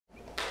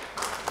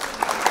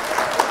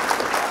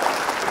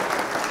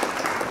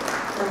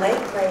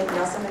late, great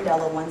Nelson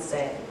Mandela once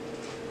said,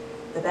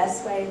 "The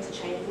best way to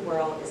change the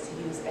world is to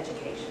use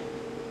education."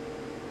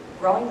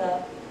 Growing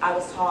up, I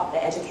was taught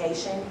that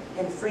education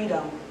and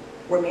freedom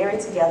were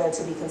married together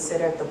to be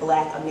considered the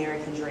Black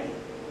American dream.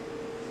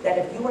 That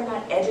if you were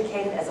not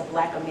educated as a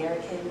Black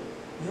American,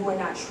 you were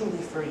not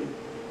truly free.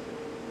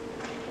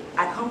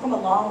 I come from a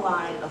long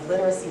line of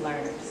literacy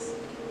learners,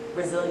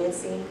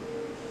 resiliency,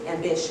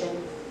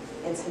 ambition,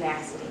 and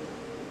tenacity.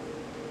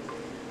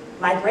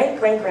 My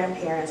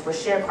great-great-grandparents were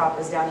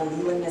sharecroppers down in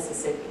Leland,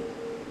 Mississippi.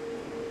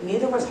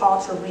 Neither were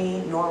taught to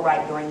read nor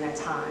write during that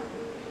time,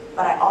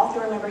 but I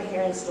often remember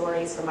hearing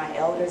stories from my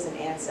elders and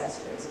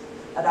ancestors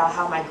about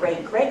how my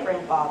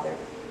great-great-grandfather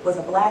was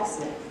a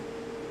blacksmith,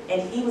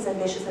 and he was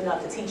ambitious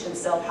enough to teach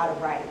himself how to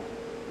write,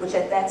 which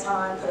at that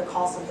time could have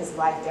cost him his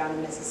life down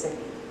in Mississippi.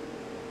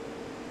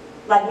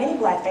 Like many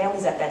Black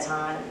families at that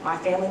time, my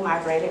family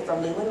migrated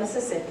from Leland,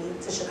 Mississippi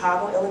to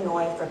Chicago,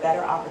 Illinois for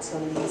better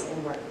opportunities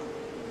and work.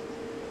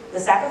 The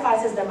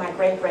sacrifices that my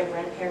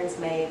great-great-grandparents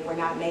made were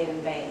not made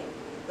in vain,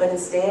 but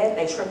instead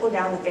they trickled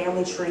down the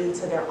family tree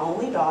to their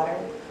only daughter,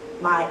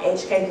 my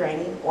H.K.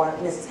 Granny, or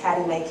Mrs.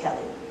 Hattie Mae Kelly,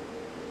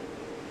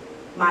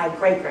 my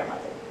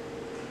great-grandmother.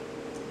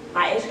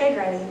 My H.K.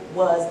 Granny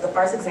was the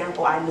first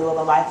example I knew of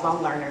a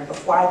lifelong learner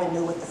before I even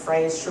knew what the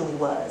phrase truly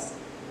was.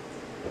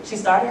 She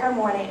started her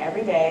morning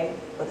every day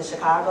with the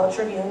Chicago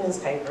Tribune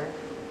newspaper,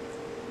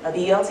 a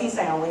BLT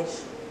sandwich,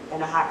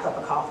 and a hot cup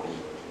of coffee.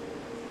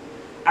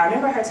 I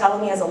remember her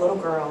telling me as a little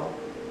girl,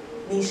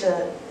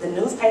 "Nisha, the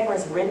newspaper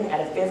is written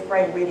at a 5th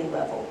grade reading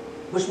level,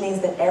 which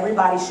means that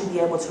everybody should be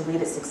able to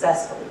read it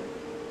successfully."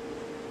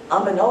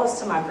 Unbeknownst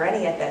to my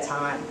granny at that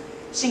time,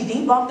 she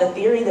debunked the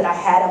theory that I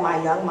had in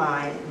my young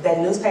mind that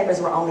newspapers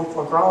were only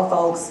for grown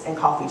folks and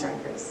coffee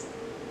drinkers.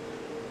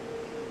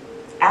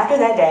 After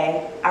that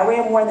day, I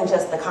read more than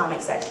just the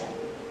comic section,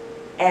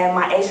 and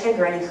my HK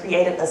Granny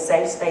created a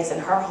safe space in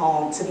her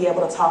home to be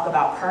able to talk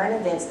about current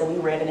events that we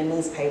read in the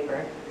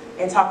newspaper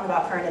and talking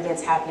about current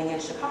events happening in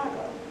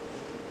Chicago.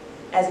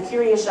 As a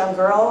curious young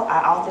girl, I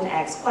often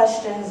asked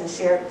questions and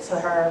shared to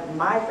her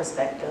my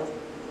perspective,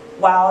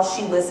 while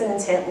she listened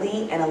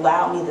intently and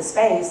allowed me the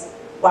space,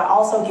 while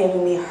also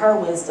giving me her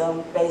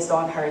wisdom based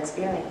on her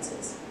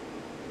experiences.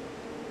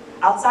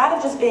 Outside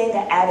of just being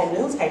an avid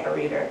newspaper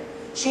reader,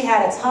 she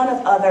had a ton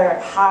of other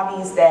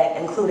hobbies that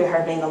included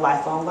her being a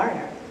lifelong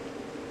learner.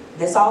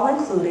 This all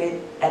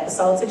included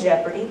episodes of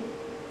Jeopardy,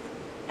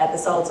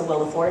 episodes of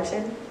Wheel of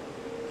Fortune,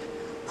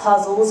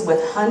 puzzles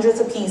with hundreds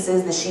of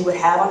pieces that she would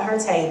have on her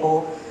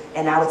table,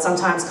 and I would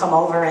sometimes come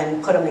over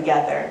and put them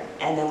together.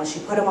 And then when she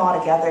put them all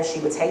together, she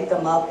would tape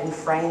them up and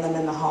frame them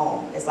in the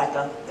home. It's like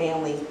a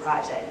family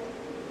project.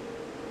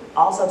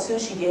 Also, too,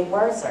 she did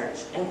word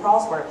search and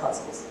crossword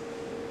puzzles.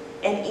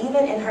 And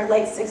even in her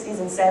late 60s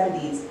and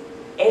 70s,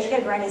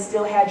 HK Granny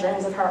still had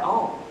dreams of her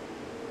own.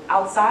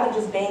 Outside of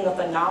just being a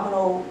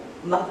phenomenal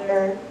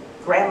mother,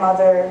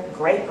 grandmother,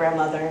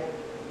 great-grandmother,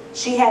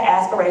 she had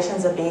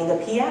aspirations of being a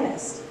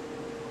pianist.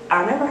 I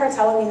remember her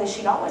telling me that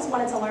she'd always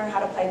wanted to learn how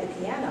to play the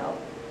piano.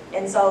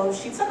 And so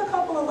she took a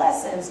couple of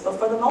lessons, but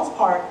for the most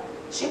part,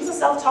 she was a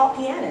self-taught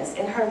pianist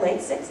in her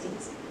late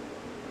 60s.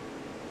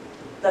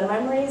 The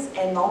memories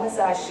and moments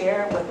that I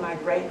share with my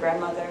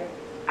great-grandmother,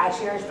 I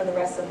cherish for the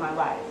rest of my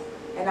life.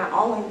 And not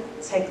only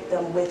take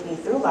them with me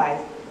through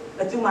life,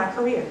 but through my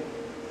career.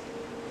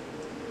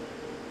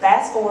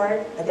 Fast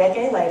forward a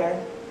decade later,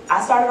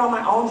 I started on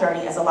my own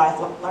journey as a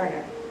lifelong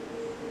learner.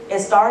 It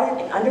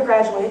started in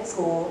undergraduate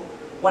school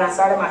when I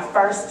started my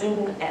first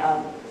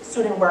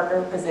student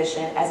worker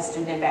position as a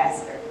student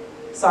ambassador.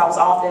 So I was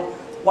often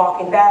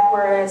walking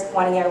backwards,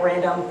 pointing at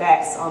random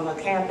facts on the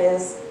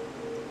campus,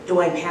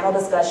 doing panel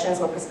discussions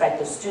with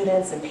prospective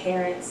students and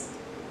parents,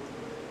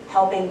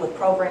 helping with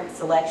program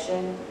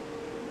selection,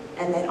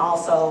 and then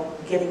also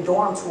giving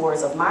dorm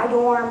tours of my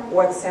dorm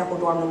or the sample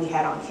dorm that we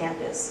had on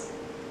campus.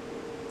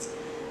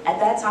 At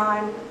that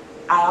time,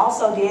 I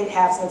also did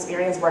have some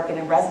experience working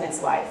in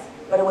residence life,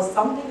 but it was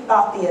something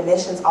about the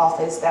admissions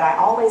office that I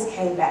always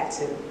came back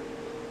to.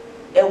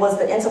 It was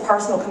the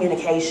interpersonal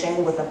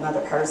communication with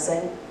another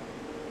person,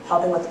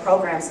 helping with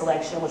program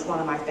selection, which was one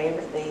of my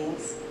favorite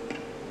things,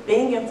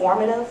 being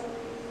informative,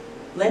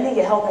 lending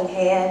a helping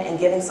hand and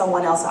giving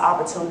someone else an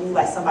opportunity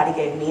like somebody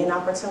gave me an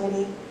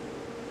opportunity,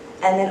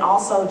 and then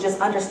also just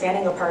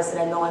understanding a person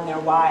and knowing their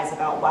whys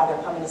about why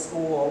they're coming to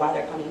school or why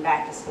they're coming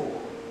back to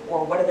school,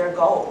 or what are their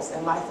goals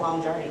and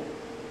lifelong journey.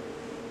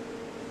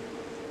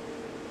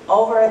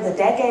 Over the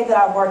decade that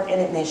I've worked in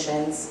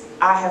admissions,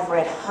 I have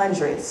read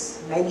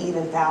hundreds, maybe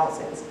even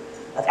thousands,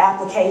 of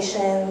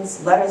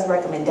applications, letters of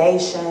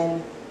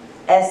recommendation,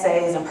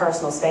 essays, and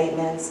personal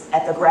statements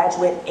at the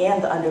graduate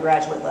and the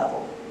undergraduate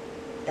level.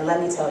 And let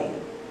me tell you,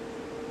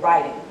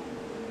 writing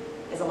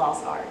is a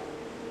lost art.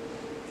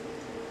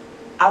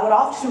 I would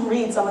often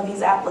read some of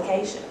these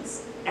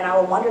applications, and I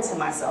would wonder to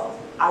myself,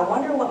 I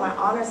wonder what my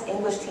honors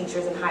English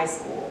teachers in high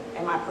school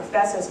and my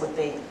professors would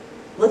think,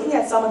 looking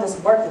at some of this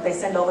work that they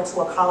send over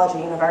to a college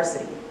or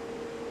university.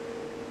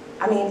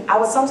 I mean, I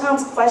would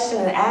sometimes question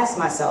and ask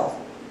myself,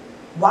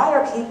 Why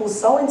are people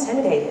so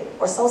intimidated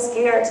or so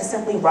scared to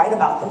simply write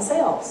about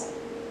themselves?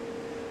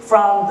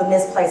 From the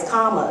misplaced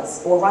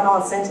commas or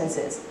run-on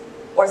sentences,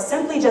 or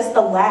simply just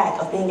the lack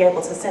of being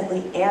able to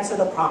simply answer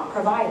the prompt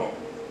provided.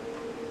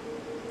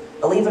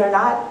 Believe it or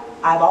not,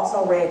 I've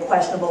also read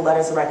questionable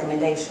letters of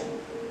recommendation.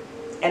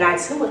 And I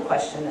too would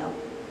question them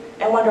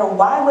and wonder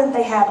why wouldn't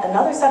they have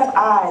another set of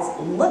eyes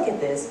look at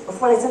this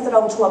before they sent it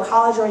over to a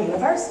college or a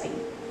university?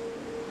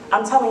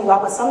 I'm telling you,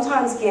 I would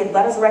sometimes get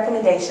letters of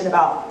recommendation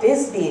about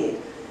this big,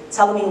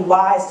 telling me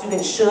why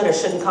students should or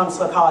shouldn't come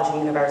to a college or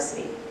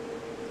university.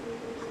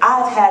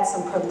 I've had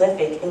some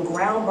prolific and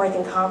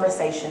groundbreaking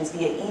conversations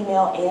via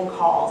email and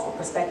calls with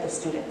prospective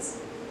students.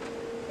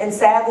 And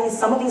sadly,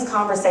 some of these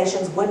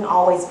conversations wouldn't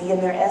always be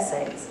in their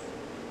essays.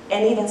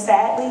 And even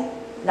sadly,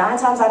 9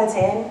 times out of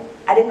 10,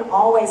 I didn't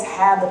always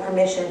have the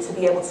permission to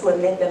be able to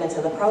admit them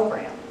into the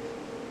program.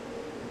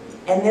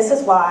 And this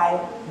is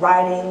why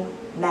writing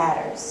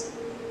matters.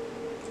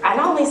 I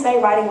not only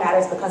say writing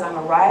matters because I'm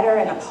a writer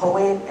and a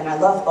poet, and I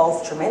love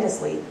both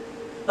tremendously,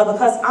 but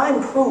because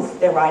I'm proof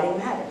that writing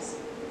matters.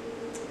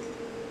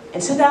 In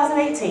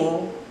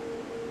 2018,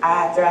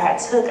 after I had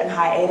took a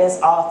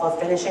hiatus off of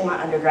finishing my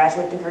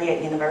undergraduate degree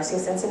at University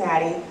of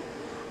Cincinnati,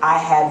 I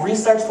had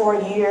researched for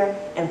a year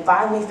and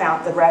finally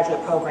found the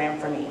graduate program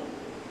for me.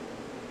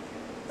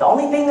 The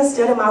only thing that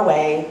stood in my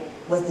way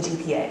was the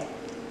GPA,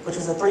 which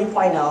was a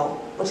 3.0,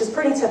 which is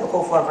pretty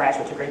typical for a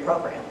graduate degree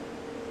program.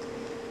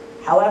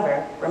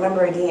 However,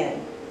 remember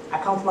again,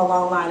 I come from a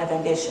long line of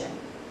ambition,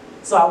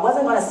 so I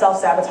wasn't going to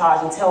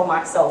self-sabotage and tell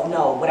myself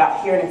no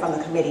without hearing it from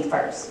the committee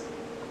first.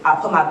 I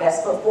put my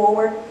best foot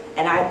forward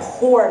and I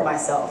poured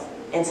myself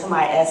into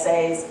my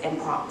essays and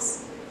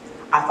prompts.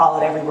 I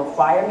followed every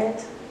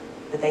requirement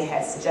that they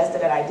had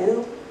suggested that I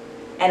do,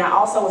 and I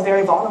also was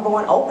very vulnerable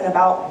and open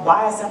about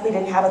why I simply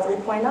didn't have a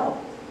 3.0.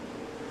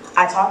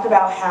 I talked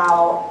about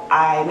how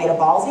I made a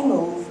ballsy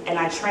move and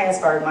I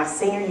transferred my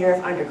senior year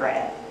of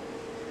undergrad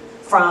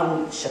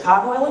from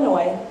Chicago,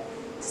 Illinois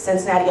to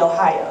Cincinnati,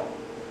 Ohio,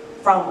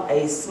 from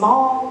a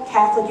small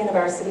Catholic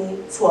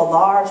university to a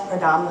large,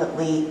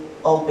 predominantly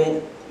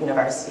open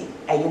university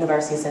at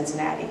University of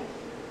Cincinnati.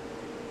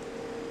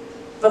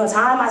 From the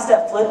time I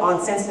stepped foot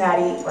on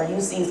Cincinnati or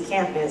UC's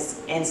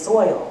campus and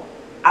soil,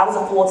 I was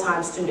a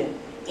full-time student.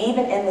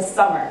 Even in the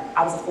summer,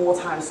 I was a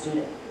full-time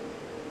student.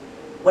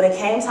 When it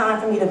came time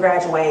for me to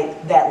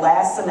graduate that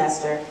last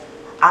semester,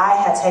 I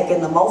had taken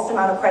the most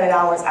amount of credit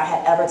hours I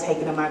had ever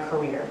taken in my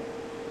career,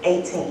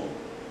 18,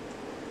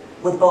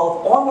 with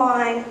both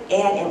online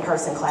and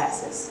in-person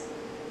classes.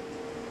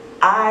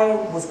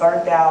 I was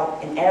burnt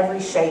out in every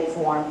shape,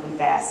 form, and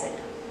facet.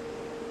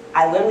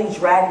 I literally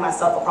dragged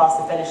myself across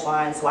the finish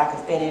line so I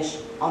could finish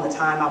on the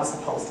time I was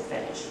supposed to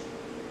finish.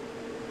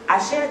 I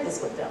shared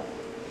this with them.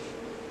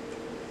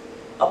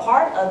 A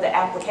part of the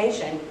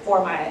application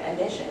for my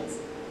admissions,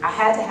 I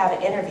had to have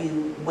an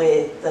interview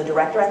with the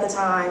director at the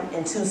time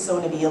and 2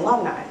 soon-to-be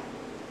alumni.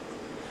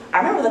 I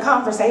remember the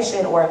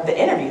conversation, or the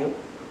interview,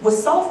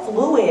 was so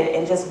fluid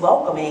and just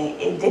welcoming,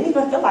 it didn't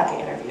even feel like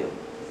an interview.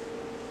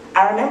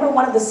 I remember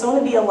one of the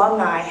soon-to-be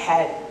alumni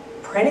had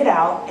printed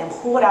out and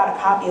pulled out a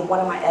copy of one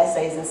of my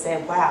essays and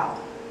said, wow,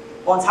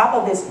 on top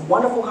of this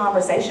wonderful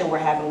conversation we're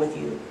having with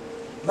you,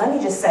 let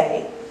me just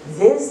say,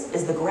 this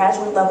is the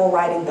graduate level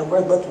writing that we're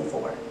looking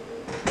for.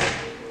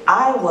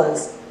 I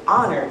was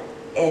honored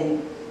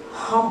and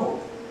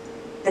humbled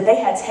that they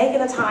had taken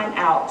the time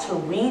out to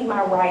read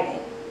my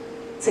writing,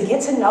 to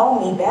get to know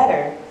me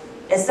better,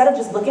 instead of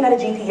just looking at a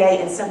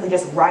GPA and simply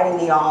just writing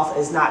me off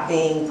as not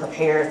being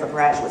prepared for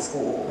graduate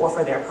school or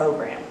for their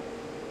program.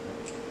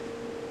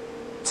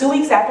 2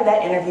 weeks after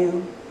that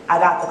interview, I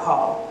got the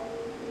call.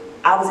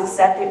 I was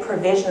accepted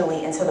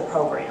provisionally into the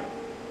program.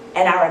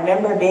 And I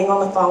remember being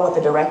on the phone with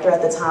the director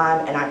at the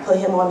time, and I put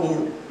him on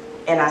mute,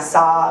 and I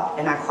sobbed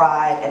and I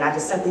cried, and I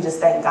just simply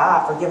thanked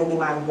God for giving me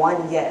my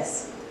one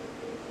yes.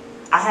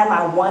 I had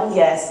my one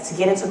yes to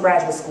get into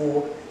graduate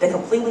school that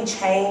completely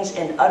changed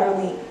and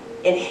utterly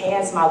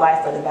enhanced my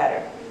life for the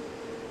better.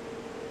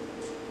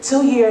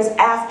 2 years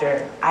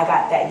after I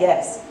got that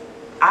yes,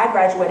 I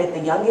graduated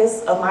the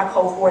youngest of my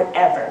cohort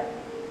ever.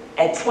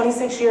 At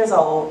 26 years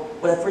old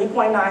with a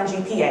 3.9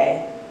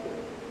 GPA,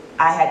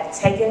 I had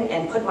taken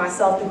and put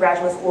myself through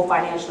graduate school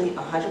financially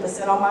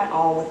 100% on my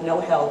own with no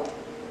help.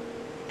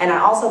 And I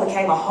also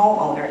became a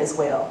homeowner as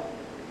well.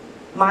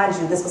 Mind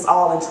you, this was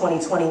all in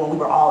 2020 when we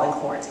were all in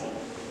quarantine.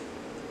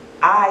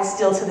 I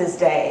still to this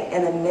day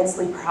am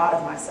immensely proud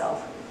of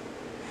myself.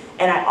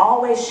 And I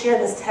always share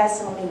this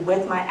testimony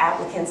with my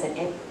applicants and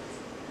interns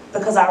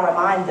because I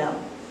remind them,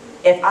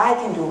 if I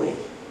can do it,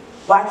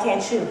 why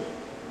can't you?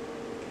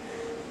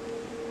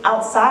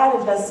 Outside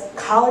of just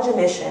college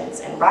admissions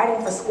and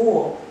writing for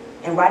school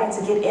and writing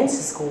to get into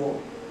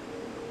school,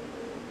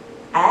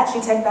 I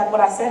actually take back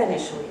what I said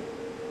initially.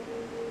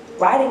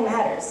 Writing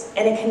matters,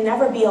 and it can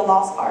never be a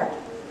lost art.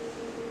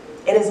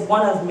 It is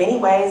one of many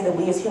ways that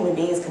we as human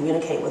beings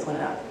communicate with one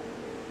another.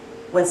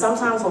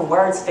 Sometimes when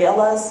words fail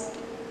us,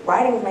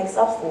 writing makes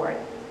up for it.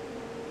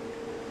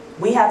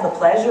 We have the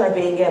pleasure of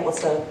being able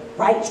to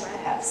write drafts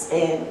drafts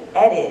and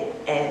edit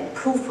and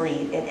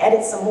proofread and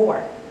edit some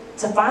more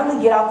to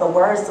finally get out the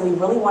words that we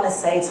really want to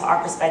say to our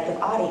prospective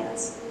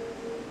audience.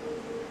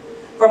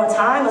 From a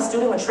time a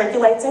student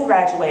matriculates and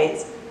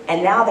graduates,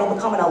 and now they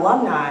become an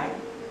alumni,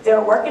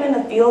 they're working in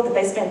the field that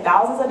they spent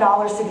thousands of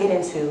dollars to get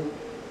into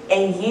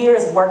and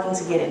years working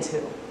to get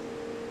into.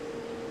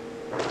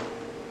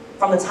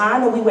 From the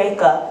time that we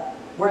wake up,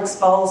 we're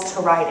exposed to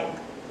writing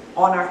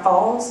on our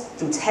phones,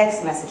 through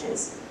text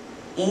messages,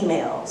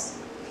 emails,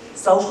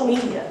 social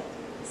media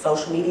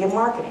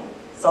marketing,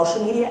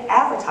 social media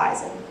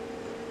advertising,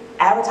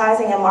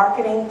 advertising and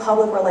marketing,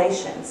 public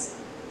relations,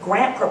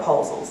 grant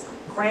proposals,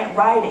 grant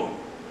writing,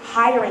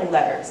 hiring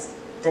letters,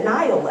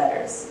 denial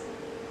letters,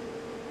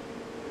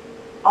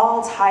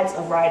 all types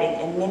of writing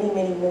and many,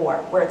 many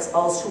more we're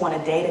exposed to on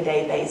a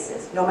day-to-day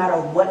basis, no matter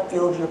what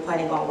field you're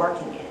planning on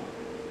working in.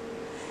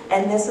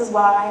 And this is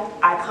why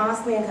I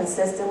constantly and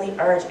consistently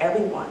urge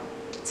everyone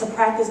to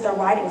practice their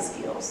writing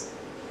skills,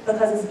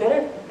 because it's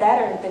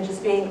better than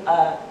just being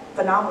a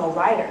phenomenal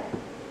writer.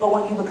 But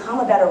when you become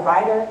a better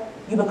writer,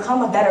 you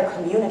become a better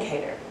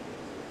communicator.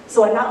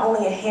 So it not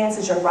only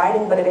enhances your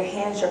writing, but it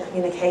enhances your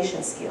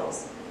communication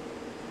skills.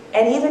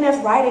 And even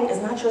if writing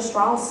is not your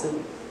strong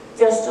suit,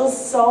 there's still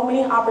so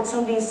many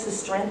opportunities to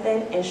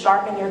strengthen and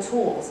sharpen your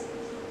tools,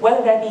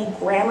 whether that be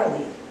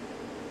Grammarly,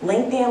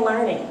 LinkedIn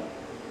Learning,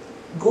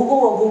 Google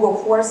or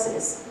Google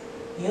Courses,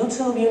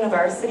 YouTube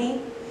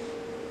University,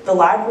 the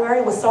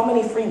library with so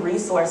many free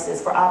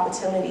resources for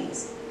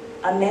opportunities,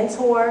 a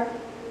mentor,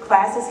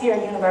 classes here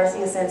at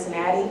University of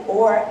Cincinnati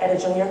or at a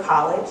junior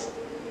college,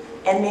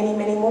 and many,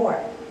 many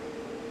more.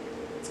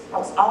 I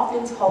was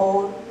often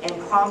told and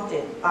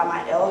prompted by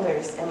my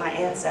elders and my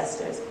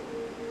ancestors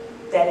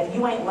that if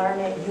you ain't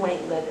learning, you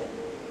ain't living.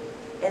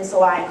 And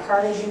so I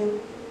encourage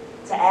you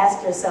to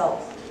ask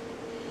yourself,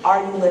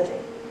 are you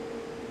living?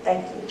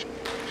 Thank you.